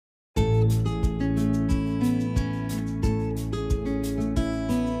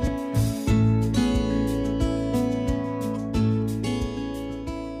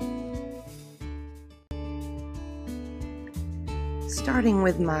Starting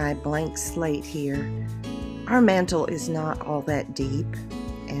with my blank slate here, our mantle is not all that deep,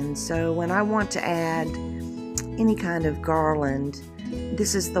 and so when I want to add any kind of garland,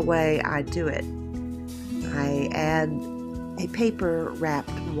 this is the way I do it. I add a paper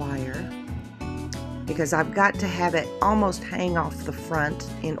wrapped wire because I've got to have it almost hang off the front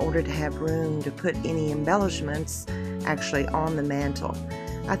in order to have room to put any embellishments actually on the mantle.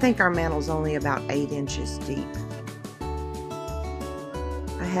 I think our mantle's only about 8 inches deep.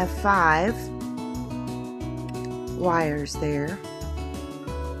 I have 5 wires there.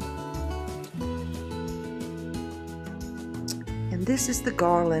 And this is the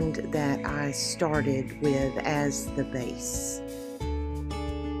garland that I started with as the base.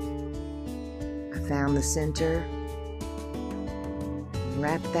 I found the center,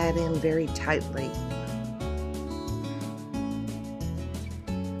 wrapped that in very tightly.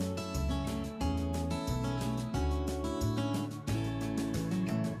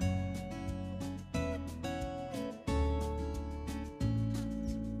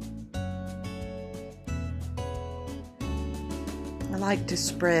 I like to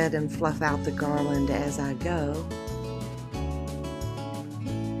spread and fluff out the garland as I go.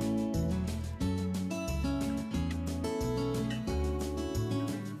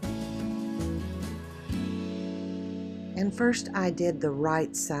 And first I did the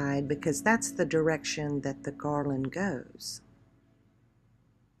right side because that's the direction that the garland goes.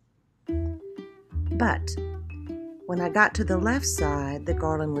 But when I got to the left side, the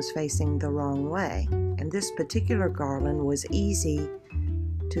garland was facing the wrong way. And this particular garland was easy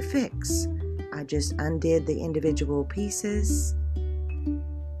to fix. I just undid the individual pieces,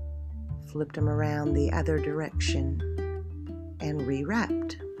 flipped them around the other direction, and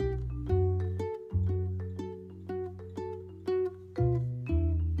rewrapped.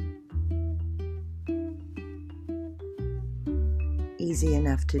 Easy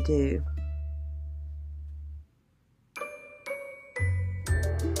enough to do.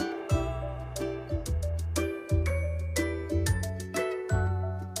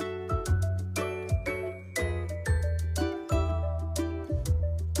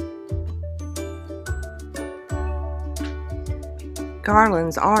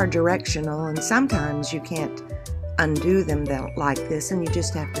 Garlands are directional, and sometimes you can't undo them like this and you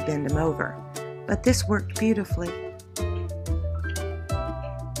just have to bend them over. But this worked beautifully.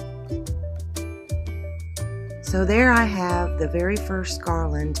 So there I have the very first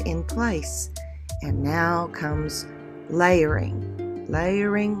garland in place, and now comes layering,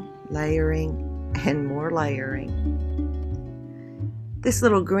 layering, layering, and more layering. This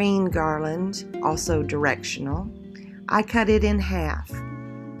little green garland, also directional, I cut it in half,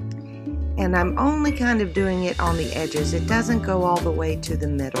 and I'm only kind of doing it on the edges. It doesn't go all the way to the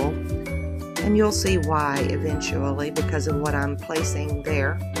middle, and you'll see why eventually because of what I'm placing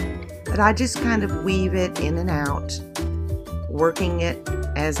there. But I just kind of weave it in and out, working it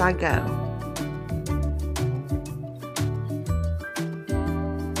as I go.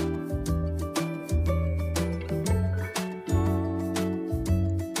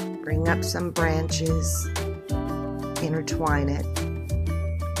 Bring up some branches. Intertwine it.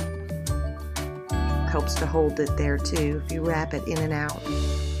 Helps to hold it there too if you wrap it in and out.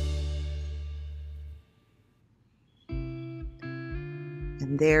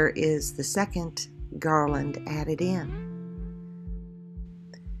 And there is the second garland added in.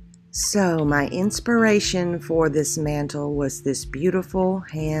 So my inspiration for this mantle was this beautiful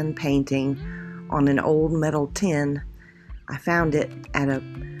hand painting on an old metal tin. I found it at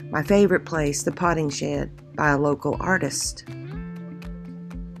my favorite place, the Potting Shed, by a local artist.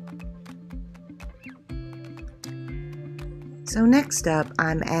 So next up,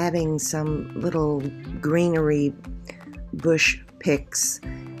 I'm adding some little greenery bush picks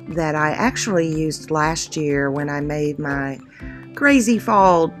that I actually used last year when I made my crazy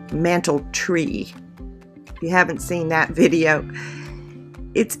fall mantle tree. If you haven't seen that video,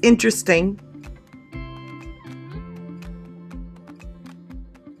 it's interesting.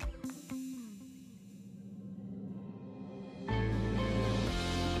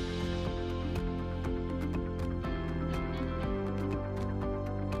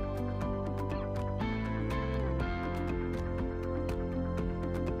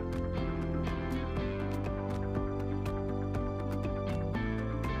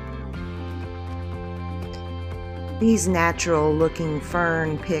 These natural looking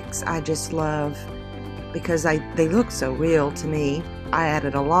fern picks I just love because they look so real to me. I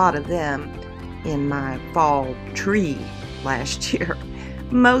added a lot of them in my fall tree last year.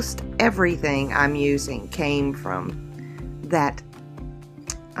 Most everything I'm using came from that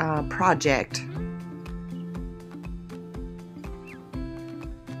project.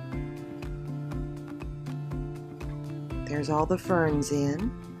 There's all the ferns in.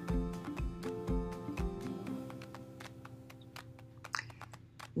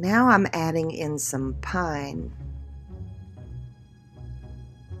 Now I'm adding in some pine.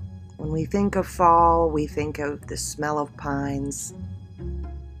 When we think of fall, we think of the smell of pines.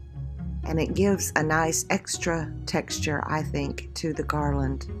 And it gives a nice extra texture, I think, to the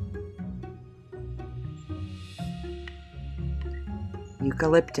garland.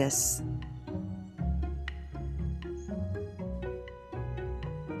 Eucalyptus.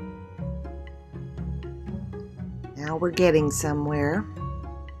 Now we're getting somewhere.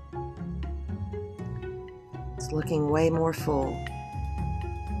 It's looking way more full.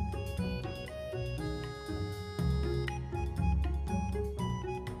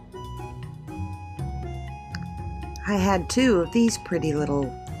 I had two of these pretty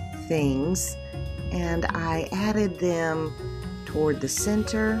little things, and I added them toward the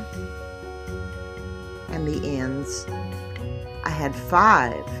center and the ends. I had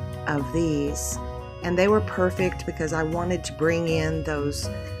 5 of these, and they were perfect because I wanted to bring in those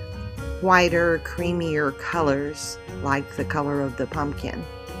whiter, creamier colors like the color of the pumpkin.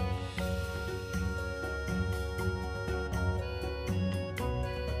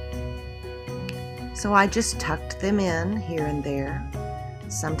 So I just tucked them in here and there.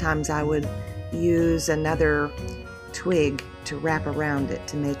 Sometimes I would use another twig to wrap around it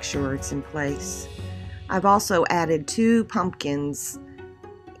to make sure it's in place. I've also added 2 pumpkins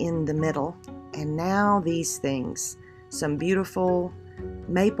in the middle, and now these things, some beautiful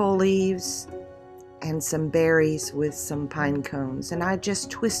maple leaves and some berries with some pine cones. And I just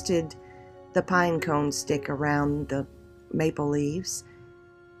twisted the pine cone stick around the maple leaves,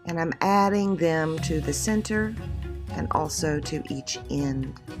 and I'm adding them to the center and also to each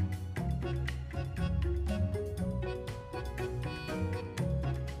end.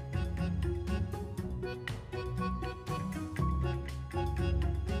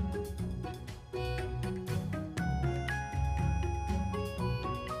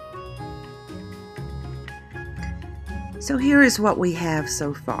 So here is what we have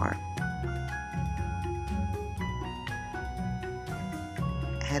so far.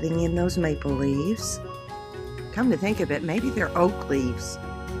 Adding in those maple leaves. Come to think of it, maybe they're oak leaves.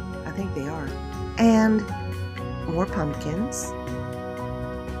 I think they are. And more pumpkins.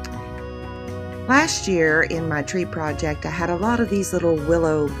 Last year in my tree project, I had a lot of these little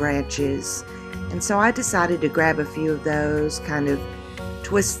willow branches. And so I decided to grab a few of those, kind of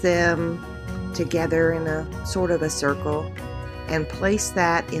twist them together in a sort of a circle, and place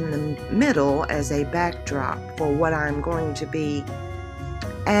that in the middle as a backdrop for what I'm going to be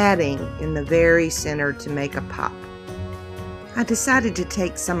adding in the very center to make a pop. I decided to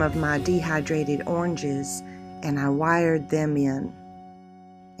take some of my dehydrated oranges and I wired them in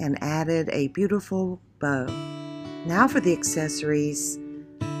and added a beautiful bow. Now for the accessories.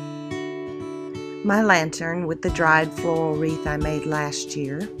 My lantern with the dried floral wreath I made last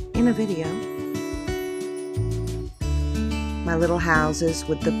year in a video. My little houses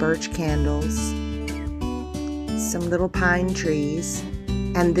with the birch candles. Some little pine trees.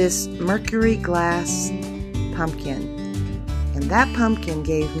 And this mercury glass pumpkin. And that pumpkin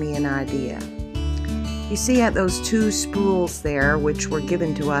gave me an idea. You see at those 2 spools there, which were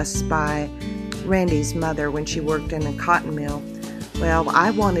given to us by Randy's mother when she worked in a cotton mill. Well,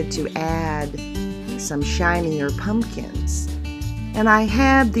 I wanted to add some shinier pumpkins. And I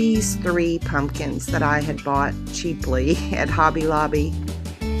had these 3 pumpkins that I had bought cheaply at Hobby Lobby.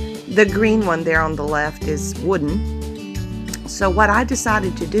 The green one there on the left is wooden. So what I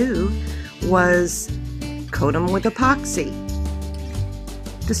decided to do was coat them with epoxy.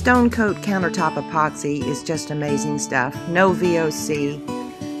 The Stone Coat countertop epoxy is just amazing stuff. No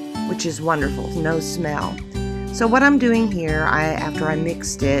VOC, which is wonderful, no smell. So what I'm doing here, after I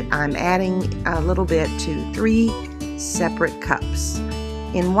mixed it, I'm adding a little bit to 3 separate cups.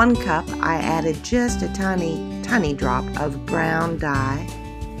 In 1 cup, I added just a tiny drop of brown dye.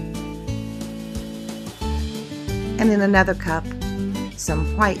 And in another cup,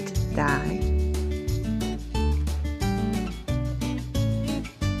 some white dye.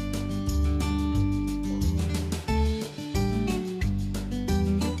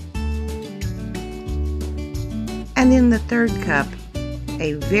 And in the 3rd cup,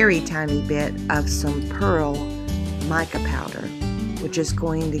 a very tiny bit of some pearl mica powder, which is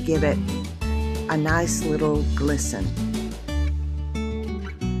going to give it a nice little glisten.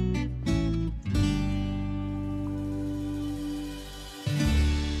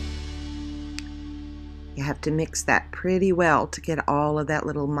 You have to mix that pretty well to get all of that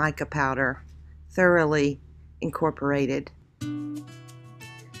little mica powder thoroughly incorporated.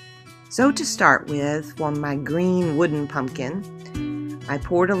 So to start with, for my green wooden pumpkin, I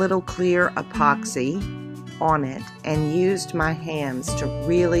poured a little clear epoxy on it and used my hands to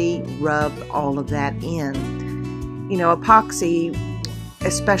really rub all of that in. You know, epoxy,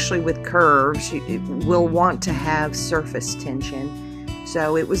 especially with curves, will want to have surface tension.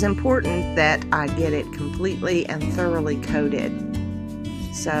 So it was important that I get it completely and thoroughly coated.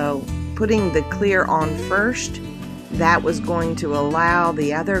 So putting the clear on first, that was going to allow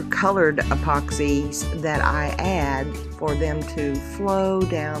the other colored epoxies that I add for them to flow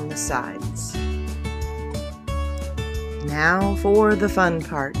down the sides. Now for the fun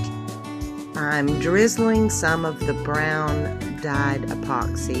part. I'm drizzling some of the brown dyed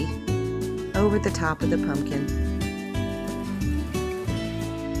epoxy over the top of the pumpkin.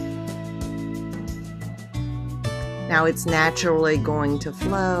 Now it's naturally going to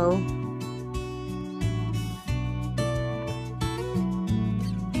flow.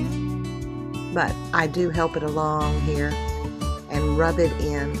 But I do help it along here and rub it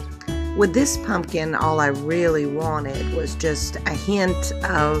in. With this pumpkin, all I really wanted was just a hint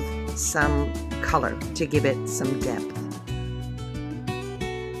of some color to give it some depth.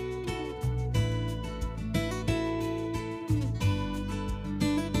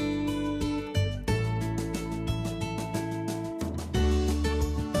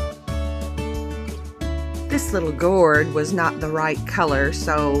 This little gourd was not the right color,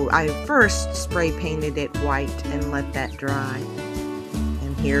 so I first spray painted it white and let that dry.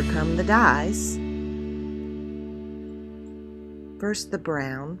 And here come the dyes. First the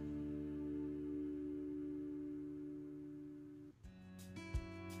brown.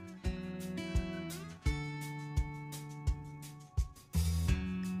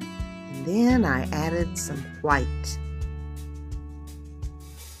 And then I added some white.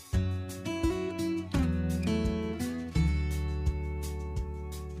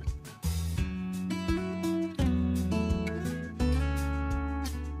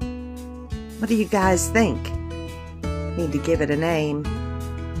 What do you guys think? Need to give it a name.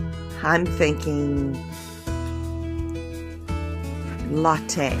 I'm thinking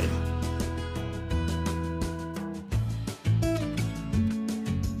latte.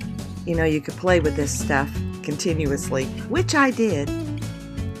 You know, you could play with this stuff continuously, which I did.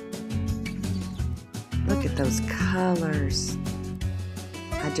 Look at those colors.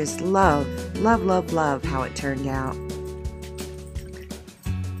 I just love how it turned out.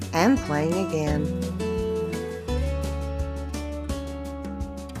 And playing again.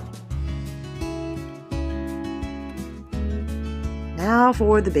 Now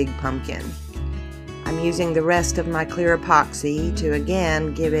for the big pumpkin. I'm using the rest of my clear epoxy to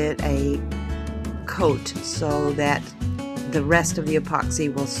again give it a coat so that the rest of the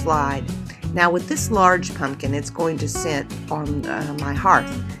epoxy will slide. Now with this large pumpkin, it's going to sit on my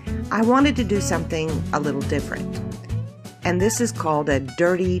hearth. I wanted to do something a little different. And this is called a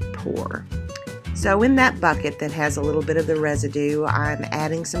dirty pour. So in that bucket that has a little bit of the residue, I'm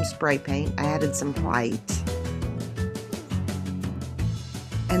adding some spray paint. I added some white.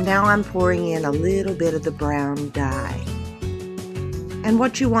 And now I'm pouring in a little bit of the brown dye. And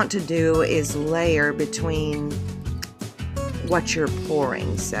what you want to do is layer between what you're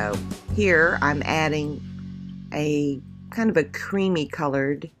pouring. So here I'm adding a kind of a creamy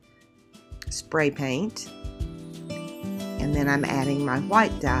colored spray paint. And then I'm adding my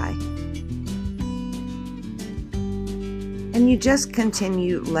white dye. And you just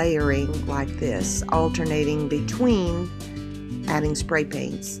continue layering like this, alternating between adding spray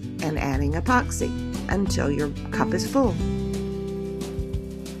paints and adding epoxy until your cup is full.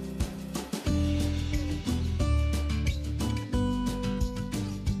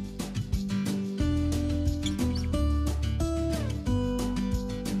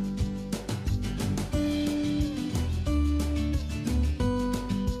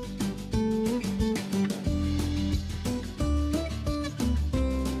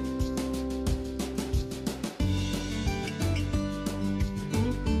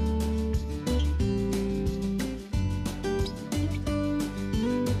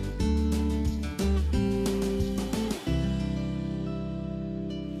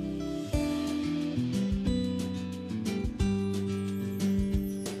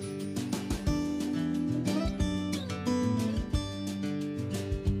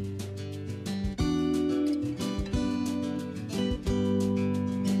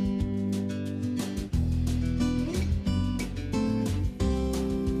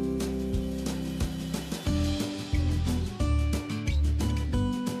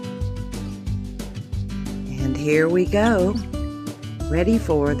 And here we go, ready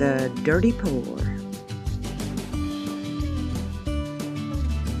for the dirty pour.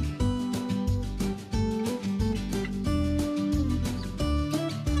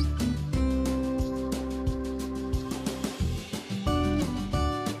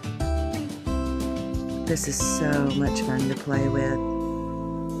 This is so much fun to play with.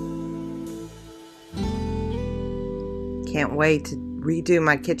 Can't wait to redo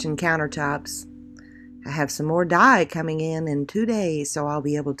my kitchen countertops. I have some more dye coming in 2 days, so I'll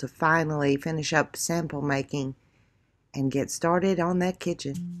be able to finally finish up sample making and get started on that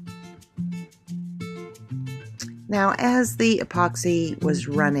kitchen. Now, as the epoxy was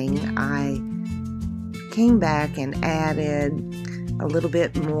running, I came back and added a little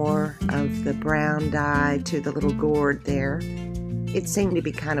bit more of the brown dye to the little gourd there. It seemed to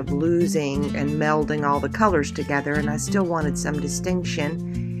be kind of losing and melding all the colors together, and I still wanted some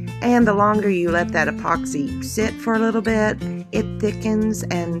distinction. And the longer you let that epoxy sit for a little bit, it thickens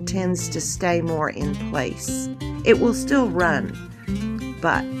and tends to stay more in place. It will still run,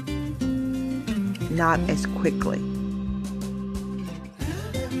 but not as quickly.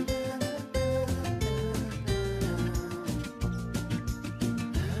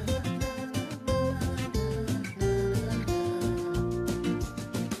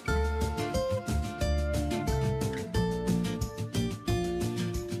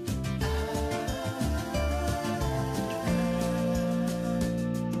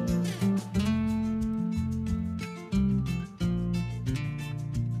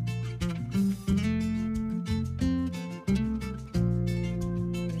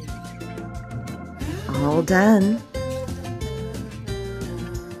 All done.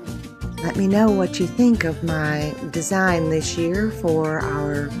 Let me know what you think of my design this year for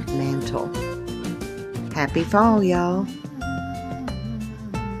our mantle. Happy fall, y'all.